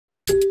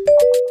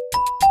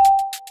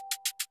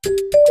Hi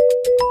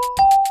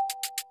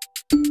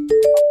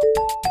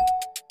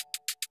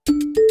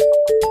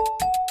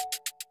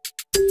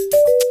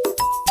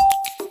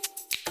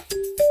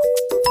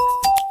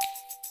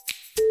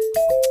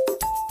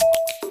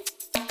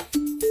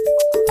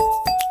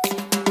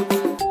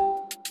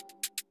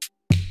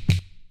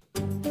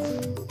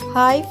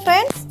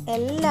friends,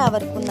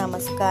 എല്ലാവർക്കും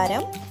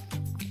നമസ്കാരം.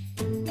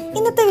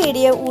 ഇന്നത്തെ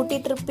വീഡിയോ ഊട്ടി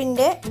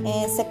ട്രിപ്പിൻ്റെ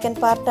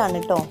സെക്കൻഡ് പാർട്ടാണ്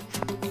കേട്ടോ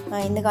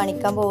ഇന്ന്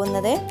കാണിക്കാൻ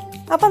പോകുന്നത്.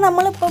 അപ്പോൾ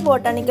നമ്മളിപ്പോൾ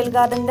ബോട്ടാണിക്കൽ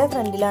ഗാർഡൻ്റെ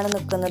ഫ്രണ്ടിലാണ്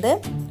നിൽക്കുന്നത്.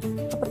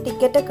 അപ്പോൾ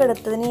ടിക്കറ്റൊക്കെ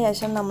എടുത്തതിന്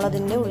ശേഷം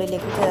നമ്മളതിൻ്റെ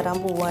ഉള്ളിലേക്ക് കയറാൻ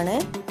പോവുകയാണ്.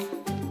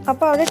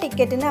 അപ്പോൾ അവിടെ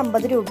ടിക്കറ്റിന്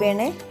 50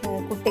 രൂപയാണ്,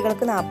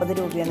 കുട്ടികൾക്ക് 40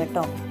 രൂപയാണ്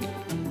കേട്ടോ.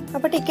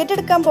 അപ്പോൾ ടിക്കറ്റ്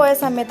എടുക്കാൻ പോയ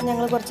സമയത്ത്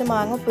ഞങ്ങൾ കുറച്ച്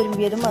മാങ്ങ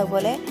പുരുമ്പിയതും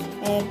അതുപോലെ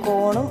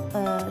കോണും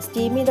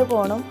സ്റ്റീം ചെയ്ത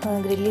കോണും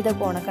ഗ്രില്ല് ചെയ്ത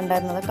കോണൊക്കെ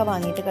ഉണ്ടായിരുന്നു, അതൊക്കെ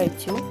വാങ്ങിയിട്ട്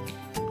കഴിച്ചു.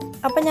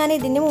 അപ്പോൾ ഞാൻ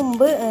ഇതിന്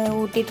മുമ്പ്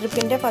ഊട്ടി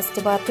ട്രിപ്പിൻ്റെ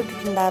ഫസ്റ്റ് പാർട്ട്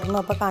ഇട്ടിട്ടുണ്ടായിരുന്നു.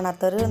 അപ്പോൾ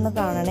കാണാത്തവർ ഒന്ന്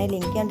കാണണേ,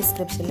 ലിങ്ക് ഞാൻ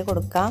ഡിസ്ക്രിപ്ഷനിൽ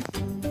കൊടുക്കാം.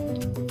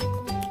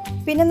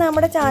 പിന്നെ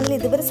നമ്മുടെ ചാനൽ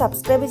ഇതുവരെ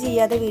സബ്സ്ക്രൈബ്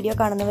ചെയ്യാതെ വീഡിയോ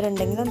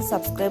കാണുന്നവരുണ്ടെങ്കിൽ ഒന്ന്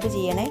സബ്സ്ക്രൈബ്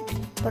ചെയ്യണേ.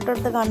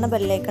 തൊട്ടടുത്ത് കാണുന്ന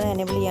ബെല്ലൈക്കൺ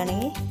എനേബിൾ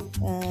ചെയ്യുകയാണെങ്കിൽ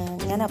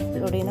ഞാൻ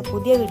അപ്ലോഡ് ചെയ്യുന്ന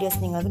പുതിയ വീഡിയോസ്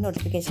നിങ്ങൾക്ക്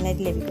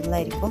നോട്ടിഫിക്കേഷനായിട്ട്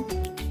ലഭിക്കുന്നതായിരിക്കും.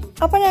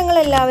 അപ്പോൾ ഞങ്ങൾ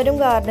എല്ലാവരും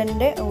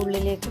ഗാർഡൻ്റെ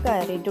ഉള്ളിലേക്ക്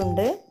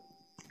കയറിയിട്ടുണ്ട്.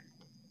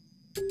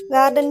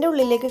 ഗാർഡൻ്റെ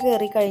ഉള്ളിലേക്ക്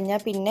കയറി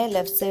കഴിഞ്ഞാൽ പിന്നെ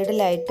ലെഫ്റ്റ്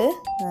സൈഡിലായിട്ട്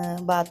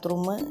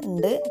ബാത്റൂം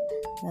ഉണ്ട്,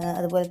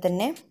 അതുപോലെ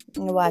തന്നെ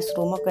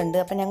വാഷ്റൂമൊക്കെ ഉണ്ട്.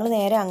 അപ്പോൾ ഞങ്ങൾ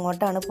നേരെ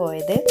അങ്ങോട്ടാണ്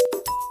പോയത്.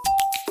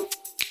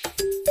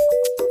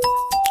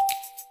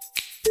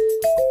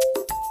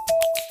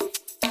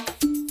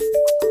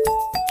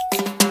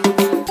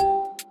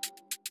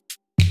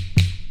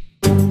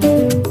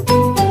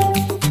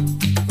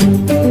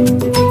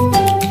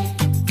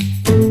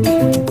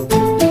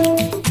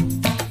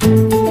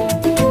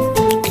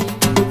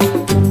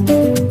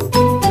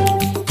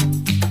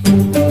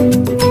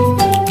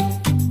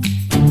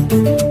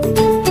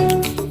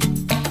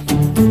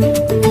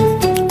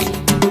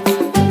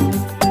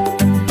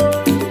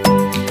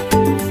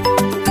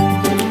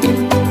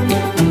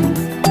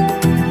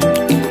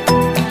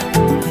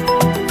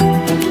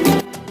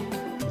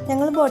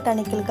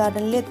 ബോട്ടാണിക്കൽ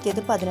ഗാർഡനിൽ എത്തിയത്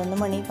 11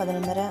 മണി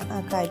 11:30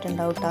 ഒക്കെ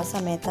ആയിട്ടുണ്ടാവും കേട്ടോ. ആ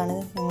സമയത്താണ്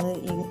ഞങ്ങൾ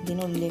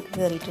ഇതിനുള്ളിലേക്ക്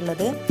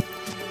കയറിയിട്ടുള്ളത്.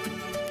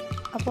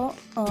 അപ്പോൾ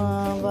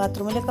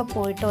ബാത്റൂമിലൊക്കെ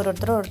പോയിട്ട്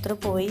ഓരോരുത്തർ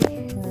പോയി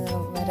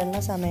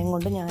വരുന്ന സമയം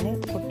കൊണ്ട് ഞാൻ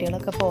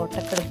കുട്ടികളൊക്കെ ഫോട്ടോ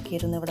ഒക്കെ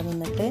എടുക്കിയിരുന്നു ഇവിടെ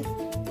നിന്നിട്ട്.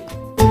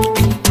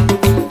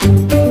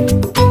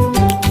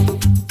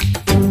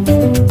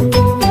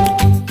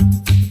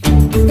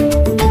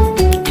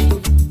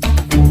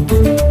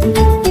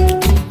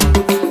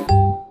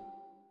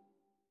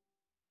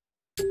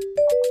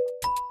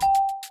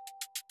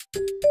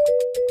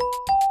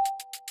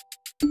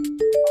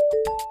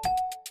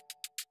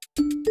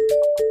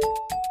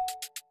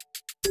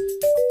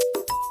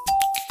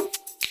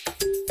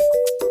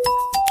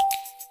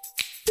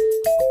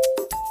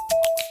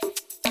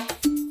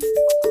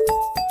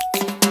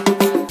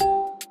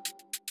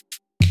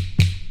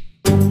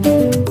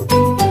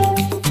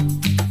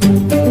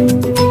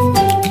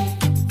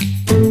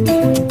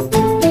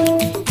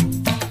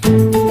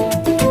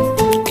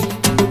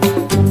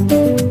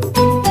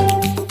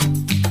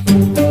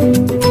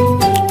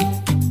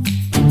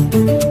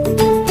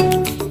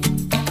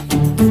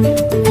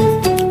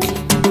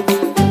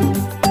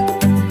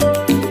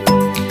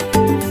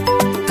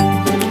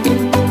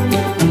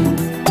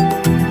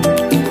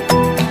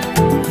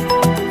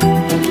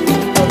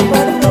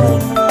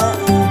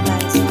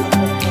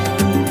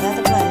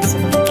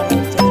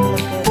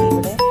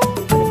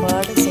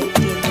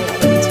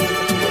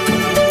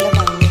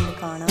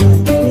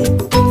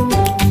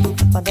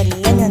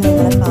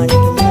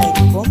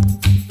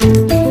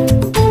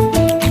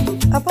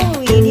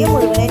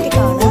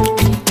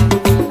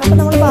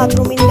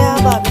 ബാത്റൂമിൻ്റെ ആ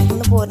ഭാഗത്തു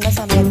നിന്ന് പോരുന്ന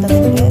സമയത്ത്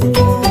അതിൻ്റെ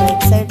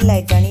റൈറ്റ്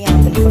സൈഡിലായിട്ടാണ് ഈ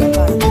അമ്പലക്കുളം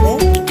കാണുന്നത്.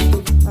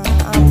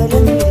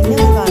 അമ്പലം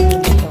തിരിഞ്ഞൊന്നും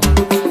കാണുന്നില്ല കേട്ടോ.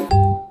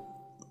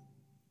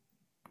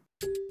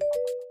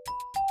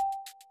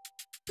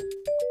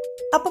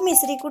 അപ്പം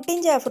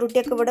മിസ്രിക്കുട്ടിയും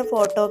ജാഫറുട്ടിയൊക്കെ ഇവിടെ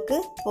ഫോട്ടോക്ക്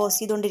പോസ്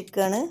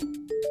ചെയ്തുകൊണ്ടിരിക്കുകയാണ്.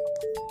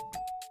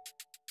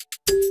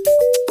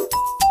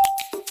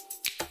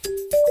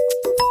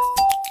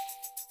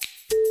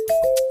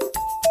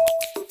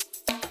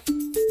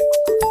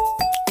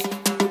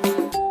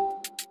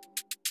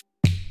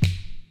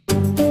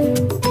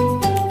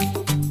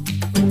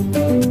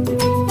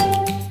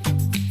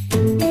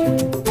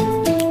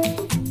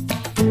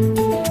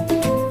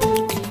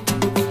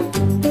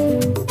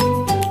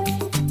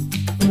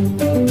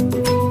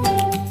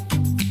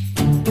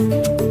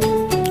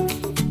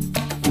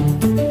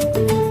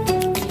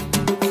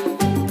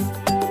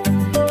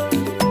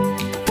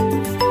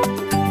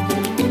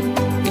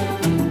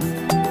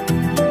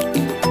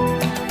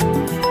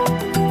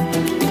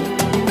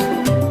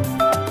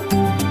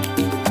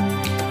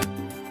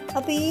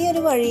 അപ്പോൾ ഈ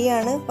ഒരു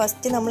വഴിയാണ്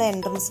ഫസ്റ്റ് നമ്മൾ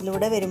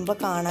എൻട്രൻസിലൂടെ വരുമ്പോൾ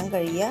കാണാൻ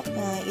കഴിയുക.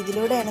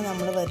 ഇതിലൂടെയാണ്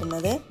നമ്മൾ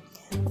വരുന്നത്.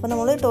 അപ്പോൾ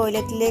നമ്മൾ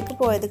ടോയ്ലറ്റിലേക്ക്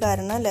പോയത്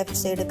കാരണം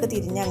ലെഫ്റ്റ് സൈഡിലേക്ക്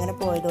തിരിഞ്ഞ് അങ്ങനെ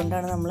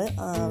പോയതുകൊണ്ടാണ് നമ്മൾ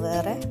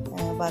വേറെ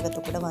ഭാഗത്തു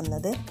കൂടെ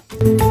വന്നത്.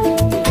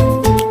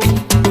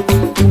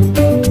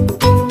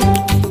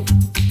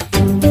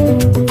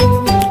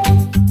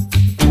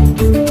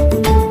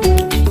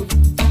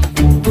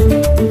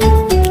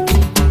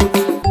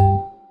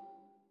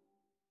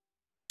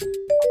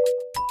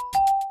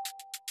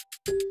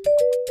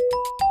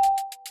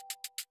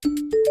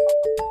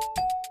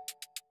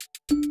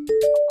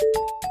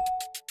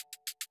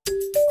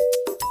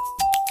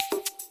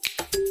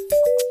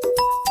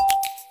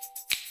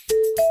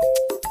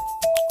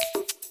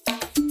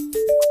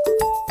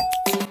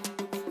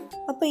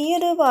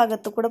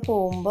 ഭാഗത്ത് കൂടെ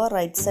പോകുമ്പോൾ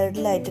റൈറ്റ്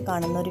സൈഡിലായിട്ട്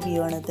കാണുന്ന ഒരു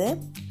വ്യൂ ആണിത്.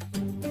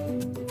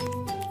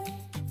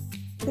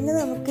 പിന്നെ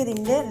നമുക്ക്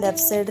ഇതിൻ്റെ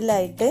ലെഫ്റ്റ്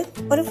സൈഡിലായിട്ട്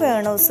ഒരു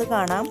ഫേൺ ഹൗസ്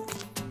കാണാം.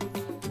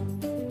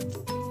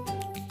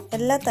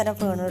 എല്ലാ തരം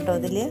ഫേണും കേട്ടോ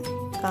ഇതിൽ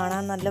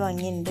കാണാൻ നല്ല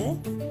ഭംഗിയുണ്ട്.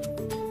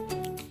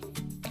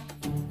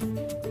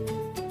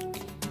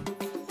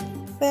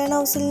 ഫേൺ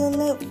ഹൗസിൽ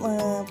നിന്ന്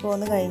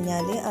പോന്നു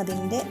കഴിഞ്ഞാൽ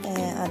അതിൻ്റെ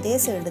അതേ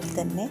സൈഡിൽ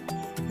തന്നെ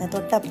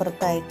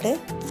തൊട്ടപ്പുറത്തായിട്ട്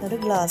ഒരു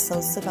ഗ്ലാസ്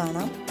ഹൗസ്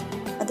കാണാം.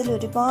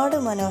 അതിലൊരുപാട്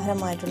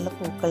മനോഹരമായിട്ടുള്ള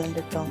പൂക്കളുണ്ട്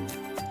കേട്ടോ.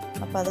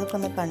 അപ്പോൾ അതൊക്കെ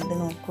ഒന്ന് കണ്ടു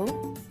നോക്കൂ.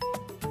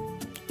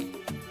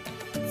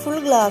 ഫുൾ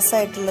ഗ്ലാസ്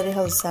ആയിട്ടുള്ളൊരു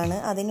ഹൗസാണ്.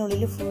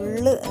 അതിനുള്ളിൽ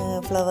ഫുള്ള്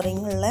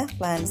ഫ്ലവറിങ് ഉള്ള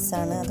പ്ലാന്റ്സ്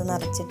ആണ്. അത്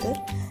നിറച്ചിട്ട്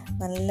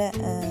നല്ല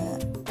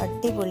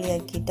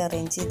അടിപൊളിയാക്കിയിട്ട്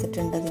അറേഞ്ച്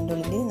ചെയ്തിട്ടുണ്ട്. അതിൻ്റെ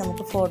ഉള്ളിൽ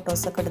നമുക്ക്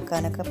ഫോട്ടോസൊക്കെ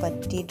എടുക്കാനൊക്കെ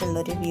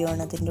പറ്റിയിട്ടുള്ളൊരു വ്യൂ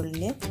ആണ് അതിൻ്റെ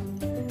ഉള്ളിൽ.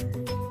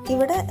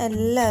 ഇവിടെ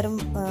എല്ലാവരും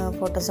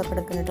ഫോട്ടോസൊക്കെ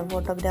എടുക്കുന്നുണ്ട്.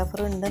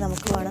 ഫോട്ടോഗ്രാഫർ ഉണ്ട്.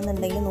 നമുക്ക്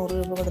വേണമെന്നുണ്ടെങ്കിൽ 100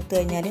 രൂപ കൊടുത്തു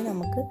കഴിഞ്ഞാൽ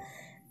നമുക്ക്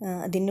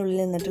അതിൻ്റെ ഉള്ളിൽ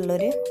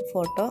നിന്നിട്ടുള്ളൊരു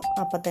ഫോട്ടോ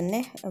അപ്പം തന്നെ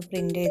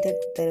പ്രിൻ്റ് ചെയ്ത്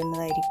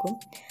തരുന്നതായിരിക്കും.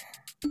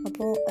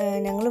 അപ്പോൾ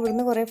ഞങ്ങൾ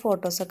ഇവിടുന്ന് കുറേ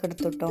ഫോട്ടോസൊക്കെ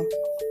എടുത്തു കേട്ടോ.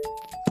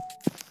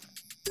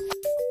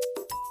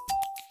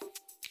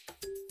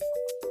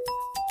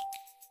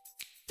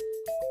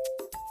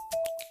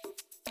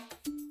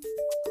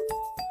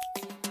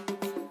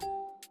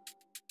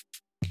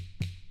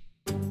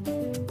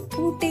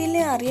 ഊട്ടിയിൽ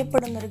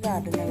അറിയപ്പെടുന്നൊരു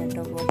ഗാർഡനാണ്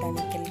കേട്ടോ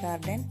ബോട്ടാണിക്കൽ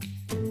ഗാർഡൻ.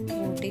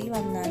 ഊട്ടിയിൽ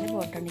വന്നാൽ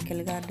ബോട്ടാണിക്കൽ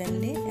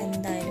ഗാർഡനിൽ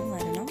എന്തായാലും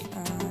വരണം.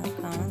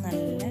 കാണാൻ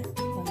നല്ല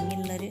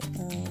ഭംഗിയുള്ളൊരു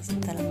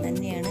സ്ഥലം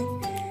തന്നെയാണ്.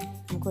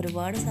 നമുക്ക്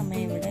ഒരുപാട്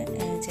സമയം ഇവിടെ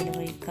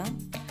ചിലവഴിക്കാം.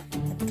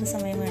 എത്ര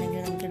സമയം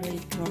വേണമെങ്കിലും നമുക്ക് ഇവിടെ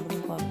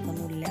ഇരിക്കുന്നതുകൊണ്ടൊന്നും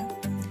കുഴപ്പമൊന്നുമില്ല.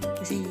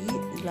 പക്ഷേ ഈ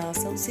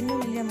ഗ്ലാസ് ഹൗസിൻ്റെ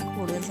ഉള്ളിൽ നമുക്ക്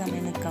കൂടുതൽ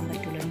സമയം നിൽക്കാൻ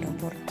പറ്റില്ല കേട്ടോ.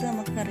 പുറത്ത്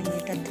നമുക്ക്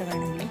ഇറങ്ങിയിട്ട് എത്ര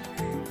വേണമെങ്കിലും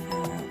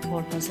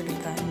ഫോട്ടോസ്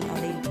എടുക്കാനും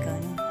അവിടെ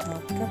ഇരിക്കാനും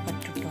ഒക്കെ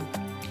പറ്റും കേട്ടോ.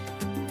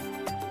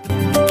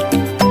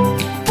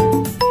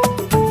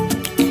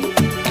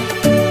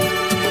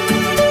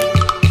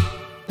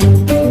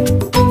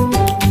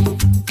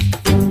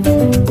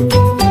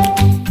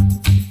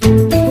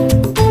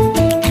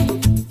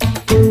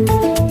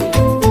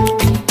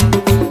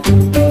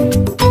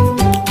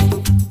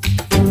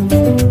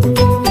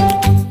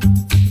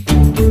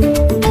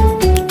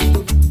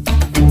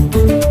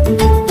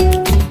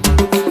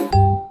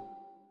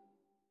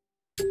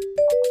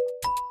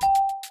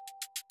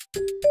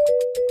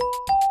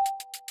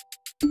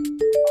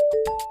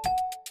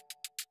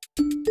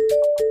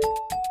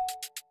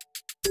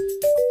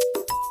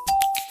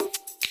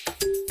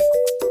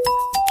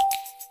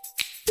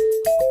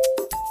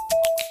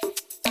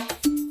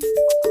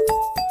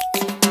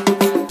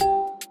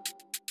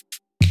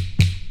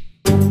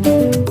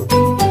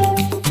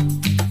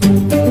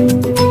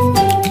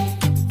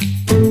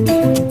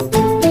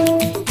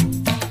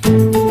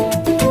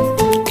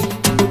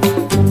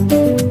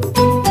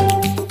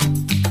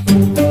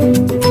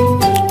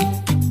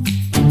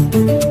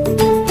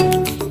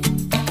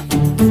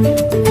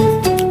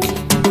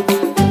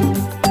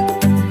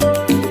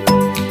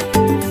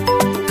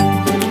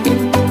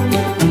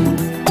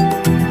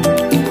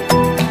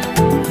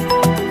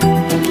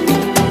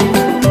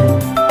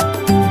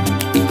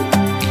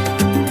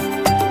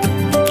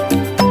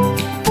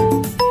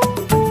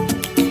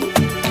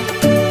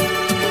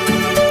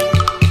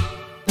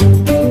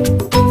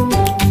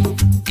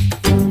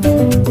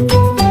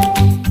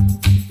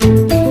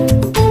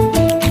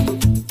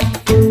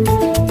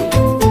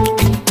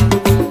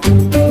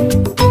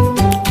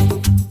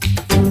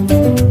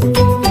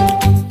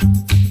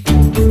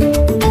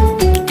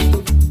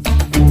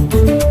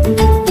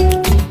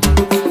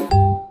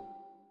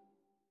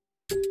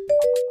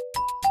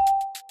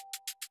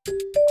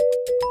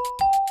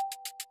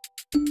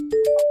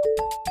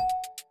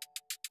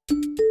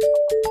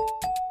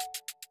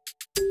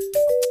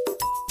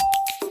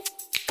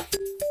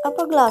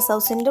 അപ്പോൾ ഗ്ലാസ്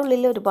ഹൗസിൻ്റെ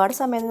ഉള്ളിൽ ഒരുപാട്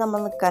സമയം നമ്മൾ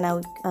നിൽക്കാൻ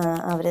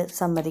അവർ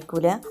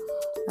സമ്മതിക്കില്ല.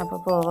 അപ്പോൾ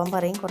പോകാൻ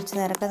പറയും. കുറച്ച്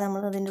നേരമൊക്കെ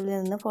നമ്മൾ അതിൻ്റെ ഉള്ളിൽ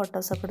നിന്ന്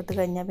ഫോട്ടോസൊക്കെ എടുത്ത്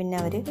കഴിഞ്ഞാൽ പിന്നെ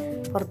അവർ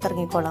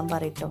പുറത്തിറങ്ങിക്കോളാൻ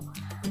പറയട്ടോ.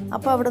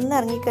 അപ്പോൾ അവിടെ നിന്ന്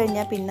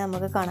ഇറങ്ങിക്കഴിഞ്ഞാൽ പിന്നെ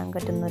നമുക്ക് കാണാൻ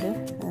പറ്റുന്നൊരു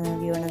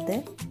വ്യൂ ആണിത്.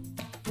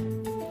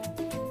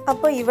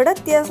 അപ്പോൾ ഇവിടെ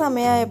എത്തിയ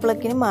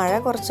സമയമായപ്പോഴേക്കിനും മഴ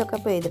കുറച്ചൊക്കെ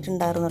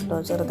പെയ്തിട്ടുണ്ടായിരുന്നു കേട്ടോ.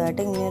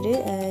 ചെറുതായിട്ട് ഇങ്ങനൊരു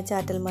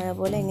ചാറ്റൽ മഴ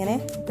പോലെ ഇങ്ങനെ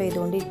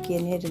പെയ്തുകൊണ്ടിരിക്കുക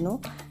തന്നെയായിരുന്നു.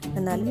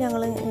 എന്നാലും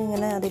ഞങ്ങൾ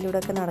ഇങ്ങനെ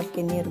അതിലൂടെയൊക്കെ നടക്കുക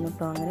തന്നെയായിരുന്നു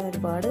കേട്ടോ. അങ്ങനെ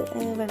ഒരുപാട്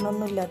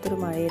വെള്ളമൊന്നും ഇല്ലാത്തൊരു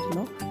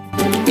മഴയായിരുന്നു.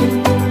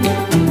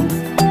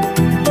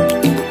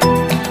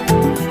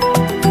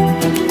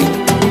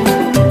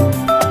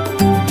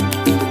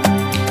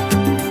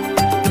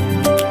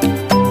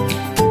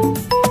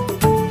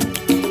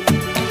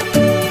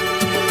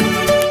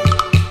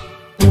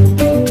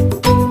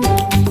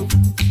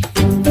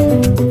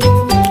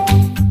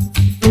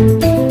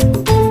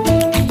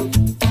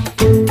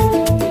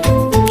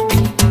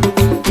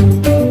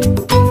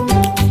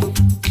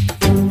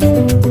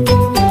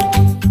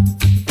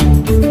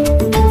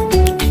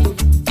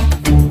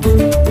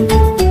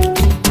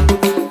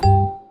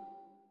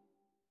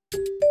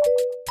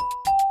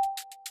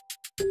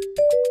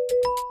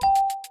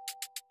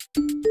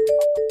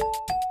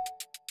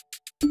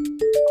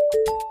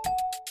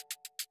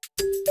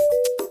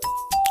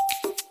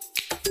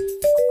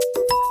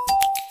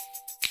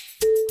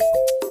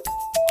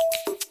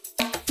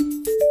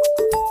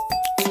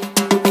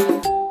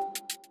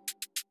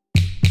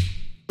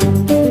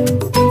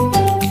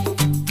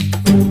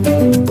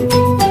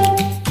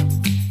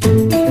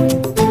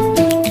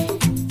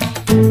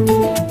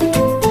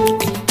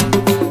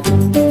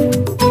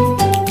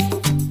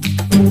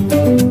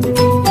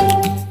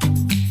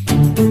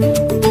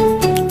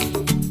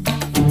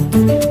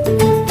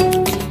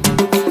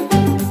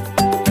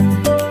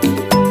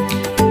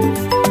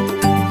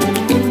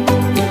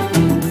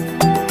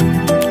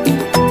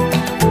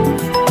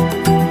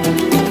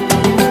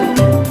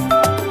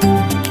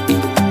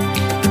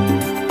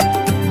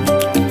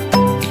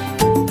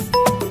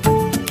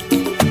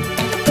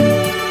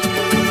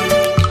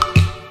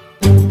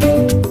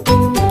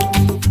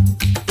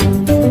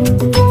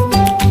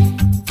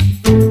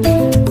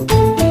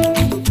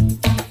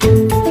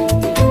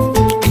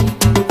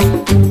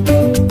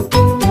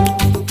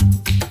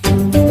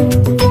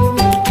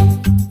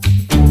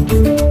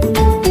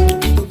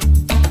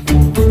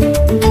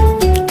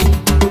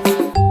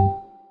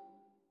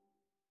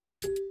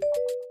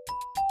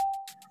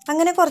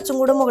 അങ്ങനെ കുറച്ചും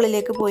കൂടെ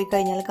മുകളിലേക്ക് പോയി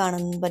കഴിഞ്ഞാൽ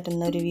കാണാൻ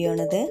പറ്റുന്ന ഒരു വ്യൂ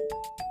ആണിത്.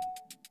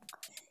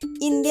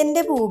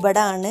 ഇന്ത്യൻ്റെ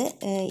ഭൂപടമാണ്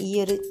ഈ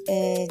ഒരു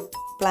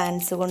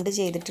പ്ലാന്റ്സ് കൊണ്ട്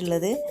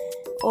ചെയ്തിട്ടുള്ളത്.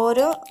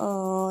 ഓരോ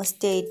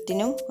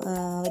സ്റ്റേറ്റിനും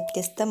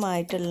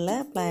വ്യത്യസ്തമായിട്ടുള്ള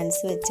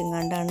പ്ലാന്റ്സ്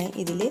വെച്ചുകൊണ്ടാണ്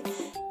ഇതിൽ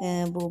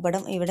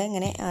ഭൂപടം ഇവിടെ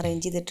ഇങ്ങനെ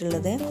അറേഞ്ച്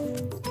ചെയ്തിട്ടുള്ളത്.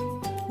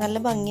 നല്ല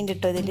ഭംഗിയുണ്ട്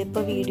കേട്ടോ.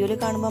 ഇതിലിപ്പോൾ വീഡിയോയിൽ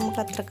കാണുമ്പോൾ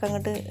നമുക്ക് അത്രയ്ക്ക്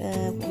അങ്ങോട്ട്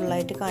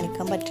ഫുള്ളായിട്ട്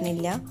കാണിക്കാൻ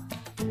പറ്റണില്ല.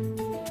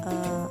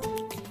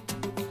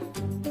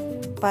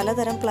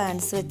 പലതരം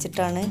പ്ലാന്റ്സ്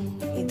വെച്ചിട്ടാണ്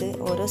ഇത്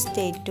ഓരോ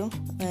സ്റ്റേറ്റും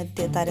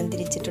തരം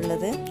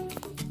തിരിച്ചിട്ടുള്ളത്.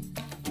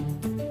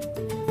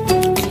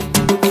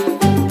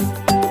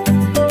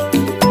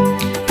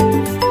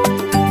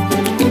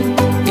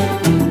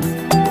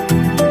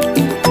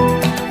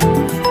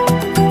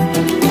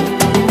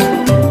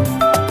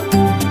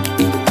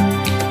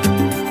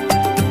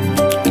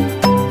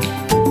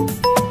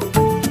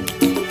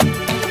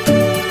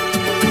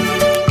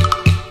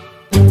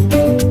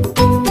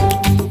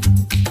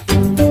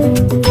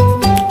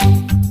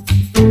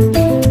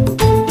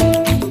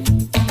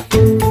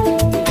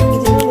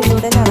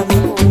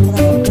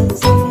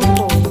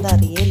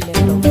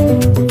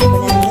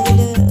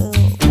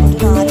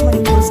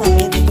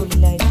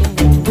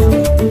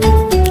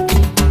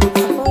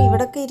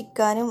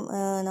 ഇരിക്കാനും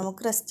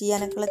നമുക്ക് റെസ്റ്റ്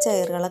ചെയ്യാനൊക്കെയുള്ള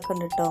ചെയറുകളൊക്കെ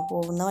ഉണ്ട് കേട്ടോ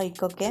പോകുന്ന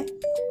വഴിക്കൊക്കെ.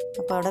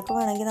 അപ്പോൾ അവിടെയൊക്കെ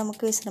വേണമെങ്കിൽ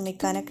നമുക്ക്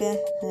വിശ്രമിക്കാനൊക്കെ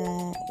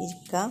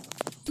ഇരിക്കാം.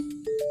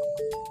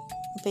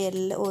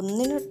 അപ്പോൾ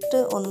ഒന്നിനൊട്ട്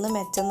ഒന്ന്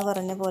മെച്ചെന്ന്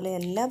പറഞ്ഞ പോലെ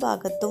എല്ലാ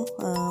ഭാഗത്തും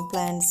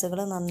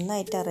പ്ലാന്റ്സുകൾ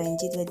നന്നായിട്ട്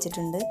അറേഞ്ച് ചെയ്ത്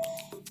വെച്ചിട്ടുണ്ട്.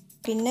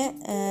 പിന്നെ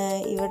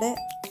ഇവിടെ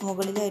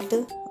മുകളിലായിട്ട്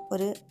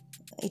ഒരു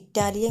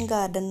ഇറ്റാലിയൻ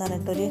ഗാർഡൻ എന്ന്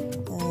പറഞ്ഞിട്ടൊരു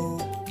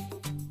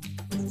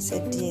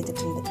സെറ്റ്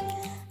ചെയ്തിട്ടുണ്ട്.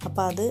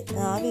 അപ്പോൾ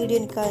ആ വീഡിയോ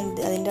എനിക്ക്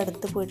അതിൻ്റെ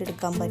അടുത്ത് പോയിട്ട്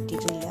എടുക്കാൻ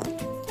പറ്റിയിട്ടില്ല.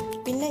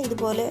 പിന്നെ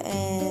ഇതുപോലെ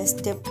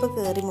സ്റ്റെപ്പ്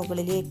കയറി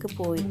മുകളിലേക്ക്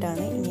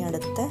പോയിട്ടാണ് ഇനി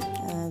അടുത്ത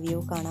വ്യൂ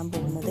കാണാൻ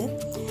പോകുന്നത്.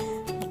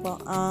 അപ്പോൾ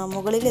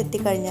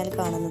മുകളിലെത്തിക്കഴിഞ്ഞാൽ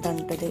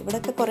കാണുന്നതാണ് കേട്ടത്.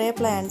 ഇവിടെയൊക്കെ കുറേ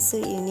പ്ലാന്റ്സ്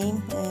ഇനിയും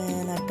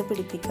നട്ട്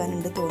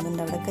പിടിപ്പിക്കാനുണ്ട്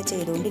തോന്നുന്നുണ്ട്. അവിടെയൊക്കെ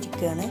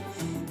ചെയ്തുകൊണ്ടിരിക്കുകയാണ്,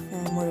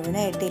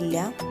 മുഴുവനായിട്ടില്ല.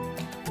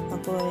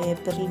 അപ്പോൾ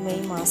ഏപ്രിൽ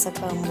മെയ്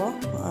മാസമൊക്കെ ആകുമ്പോൾ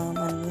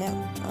നല്ല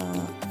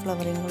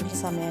ഫ്ലവറിങ്ങുള്ള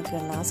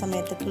സമയമൊക്കെയുള്ള ആ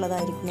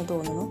സമയത്തൊക്കെയുള്ളതായിരിക്കും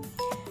തോന്നുന്നു.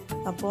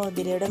 അപ്പോൾ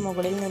ഇതിലൂടെ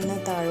മുകളിൽ നിന്ന്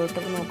താഴോട്ട്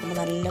നോക്കുമ്പോൾ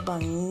നല്ല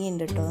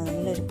ഭംഗിയുണ്ട് കേട്ടോ.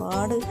 നല്ല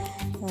ഒരുപാട്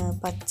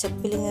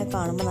പച്ചപ്പിലിങ്ങനെ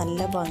കാണുമ്പോൾ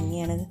നല്ല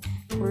ഭംഗിയാണ്.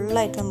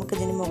 ഫുള്ളായിട്ട്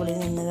നമുക്കിതിന് മുകളിൽ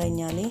നിന്ന്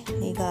കഴിഞ്ഞാൽ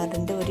ഈ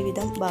ഗാർഡൻ്റെ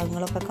ഒരുവിധം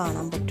ഭാഗങ്ങളൊക്കെ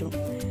കാണാൻ പറ്റും.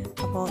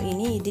 അപ്പോൾ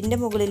ഇനി ഇതിൻ്റെ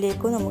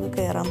മുകളിലേക്കും നമുക്ക്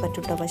കയറാൻ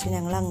പറ്റും കേട്ടോ. പക്ഷേ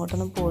ഞങ്ങൾ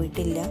അങ്ങോട്ടൊന്നും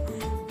പോയിട്ടില്ല.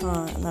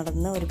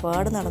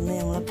 ഒരുപാട് നടന്ന്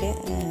ഞങ്ങളൊക്കെ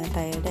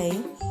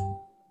ടയേർഡായി.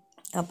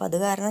 അപ്പോൾ അത്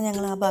കാരണം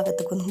ഞങ്ങൾ ആ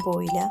ഭാഗത്തേക്കൊന്നും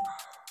പോയില്ല.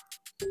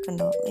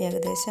 കണ്ടോ,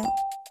 ഏകദേശം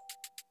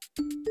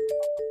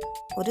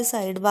ഒരു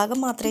സൈഡ് ഭാഗം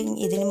മാത്രമേ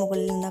ഇതിന്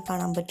മുകളിൽ നിന്ന്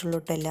കാണാൻ പറ്റുള്ളൂ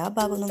കേട്ടോ. എല്ലാ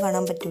ഭാഗമൊന്നും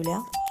കാണാൻ പറ്റില്ല.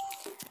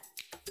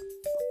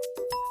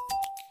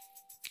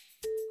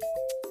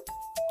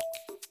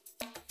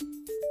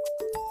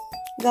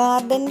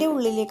 ഗാർഡൻ്റെ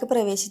ഉള്ളിലേക്ക്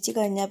പ്രവേശിച്ച്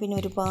കഴിഞ്ഞാൽ പിന്നെ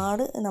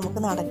ഒരുപാട് നമുക്ക്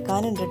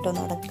നടക്കാനുണ്ട് കേട്ടോ.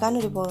 നടക്കാൻ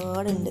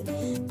ഒരുപാടുണ്ട്.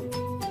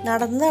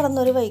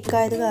 നടന്നൊരു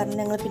വൈക്കായത് കാരണം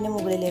ഞങ്ങൾ പിന്നെ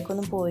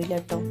മുകളിലേക്കൊന്നും പോയില്ല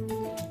കേട്ടോ.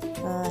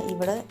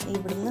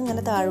 ഇവിടുന്ന്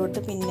ഇങ്ങനെ താഴോട്ട്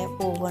പിന്നെ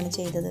പോവുകയാണ്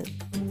ചെയ്തത്.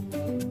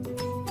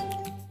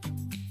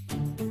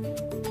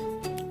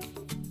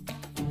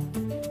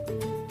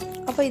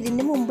 അപ്പോൾ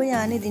ഇതിന് മുമ്പ്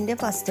ഞാൻ ഇതിൻ്റെ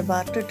ഫസ്റ്റ്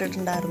പാർട്ട്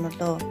ഇട്ടിട്ടുണ്ടായിരുന്നു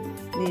കേട്ടോ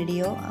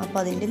വീഡിയോ. അപ്പോൾ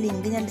അതിൻ്റെ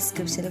ലിങ്ക് ഞാൻ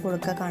ഡിസ്ക്രിപ്ഷനിൽ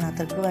കൊടുക്കുക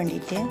കാണാത്തവർക്ക്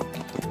വേണ്ടിയിട്ട്.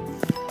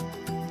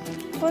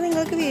 അപ്പോൾ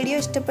നിങ്ങൾക്ക് വീഡിയോ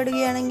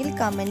ഇഷ്ടപ്പെടുകയാണെങ്കിൽ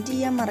കമൻറ്റ്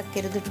ചെയ്യാൻ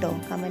മറക്കരുത് കേട്ടോ.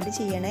 കമൻറ്റ്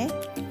ചെയ്യണേ.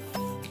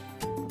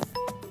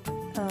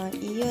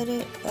 ഈ ഒരു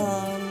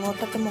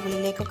ഇങ്ങോട്ടൊക്കെ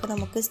മുകളിലേക്കൊക്കെ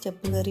നമുക്ക്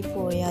സ്റ്റെപ്പ് കയറി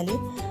പോയാൽ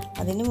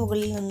അതിന്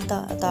മുകളിൽ നിന്ന്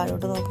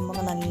താഴോട്ട് നോക്കുമ്പോൾ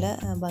നല്ല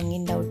ഭംഗി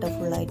ഉണ്ടാവും കേട്ടോ.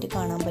 ഫുള്ളായിട്ട്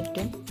കാണാൻ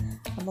പറ്റും.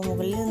 അപ്പോൾ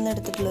മുകളിൽ നിന്ന്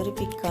എടുത്തിട്ടുള്ളൊരു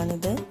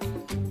പിക്കാണിത്.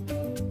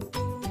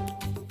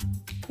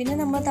 പിന്നെ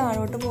നമ്മൾ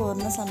താഴോട്ട്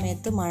പോകുന്ന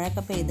സമയത്ത്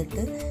മഴയൊക്കെ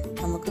പെയ്തിട്ട്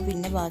നമുക്ക്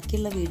പിന്നെ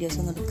ബാക്കിയുള്ള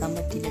വീഡിയോസൊന്നും എടുക്കാൻ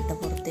പറ്റിയില്ല കേട്ടോ.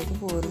 പുറത്തേക്ക്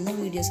പോകുന്ന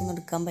വീഡിയോസൊന്നും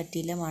എടുക്കാൻ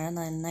പറ്റിയില്ല, മഴ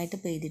നന്നായിട്ട്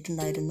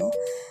പെയ്തിട്ടുണ്ടായിരുന്നു.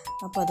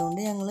 അപ്പോൾ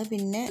അതുകൊണ്ട് ഞങ്ങൾ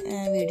പിന്നെ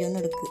വീഡിയോ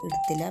ഒന്നും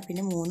എടുത്തില്ല.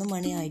 പിന്നെ 3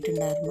 മണി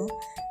ആയിട്ടുണ്ടായിരുന്നു.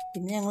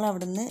 പിന്നെ ഞങ്ങൾ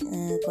അവിടെ നിന്ന്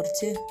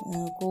കുറച്ച്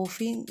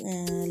കോഫിയും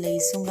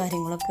ലേസും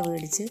കാര്യങ്ങളൊക്കെ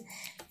മേടിച്ച്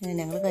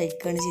ഞങ്ങൾ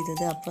കഴിക്കുകയാണ്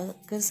ചെയ്തത്.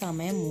 അപ്പോൾ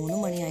സമയം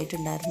 3 മണി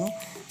ആയിട്ടുണ്ടായിരുന്നു.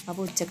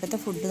 അപ്പോൾ ഉച്ചക്കത്തെ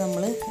ഫുഡ്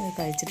നമ്മൾ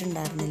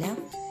കഴിച്ചിട്ടുണ്ടായിരുന്നില്ല.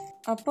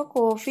 അപ്പോൾ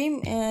കോഫിയും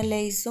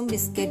ലേസും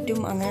ബിസ്ക്കറ്റും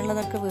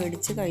അങ്ങനെയുള്ളതൊക്കെ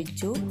മേടിച്ച്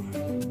കഴിച്ചു.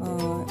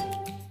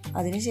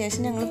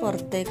 അതിനുശേഷം ഞങ്ങൾ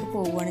പുറത്തേക്ക്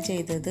പോവുകയാണ്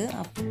ചെയ്തത്.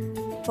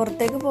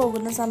 പുറത്തേക്ക്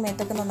പോകുന്ന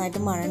സമയത്തൊക്കെ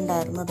നന്നായിട്ട് മഴ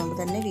ഉണ്ടായിരുന്നു. അതുകൊണ്ട്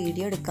തന്നെ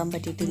വീഡിയോ എടുക്കാൻ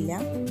പറ്റിയിട്ടില്ല.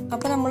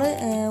 അപ്പോൾ നമ്മൾ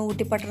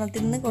ഊട്ടി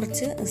പട്ടണത്തിൽ നിന്ന്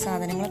കുറച്ച്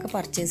സാധനങ്ങളൊക്കെ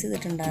പർച്ചേസ്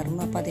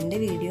ചെയ്തിട്ടുണ്ടായിരുന്നു. അപ്പോൾ അതിൻ്റെ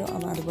വീഡിയോ,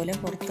 അതുപോലെ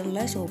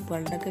പുറത്തുള്ള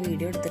ഷോപ്പുകളുടെ ഒക്കെ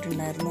വീഡിയോ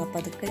എടുത്തിട്ടുണ്ടായിരുന്നു.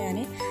 അപ്പോൾ അതൊക്കെ ഞാൻ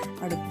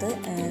അടുത്ത്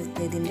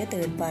ഇതിൻ്റെ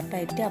 3rd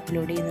പാർട്ടായിട്ട്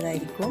അപ്ലോഡ്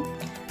ചെയ്യുന്നതായിരിക്കും.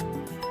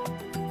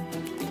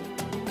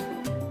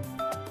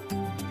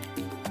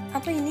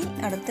 അപ്പോൾ ഇനി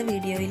അടുത്ത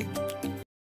വീഡിയോയിൽ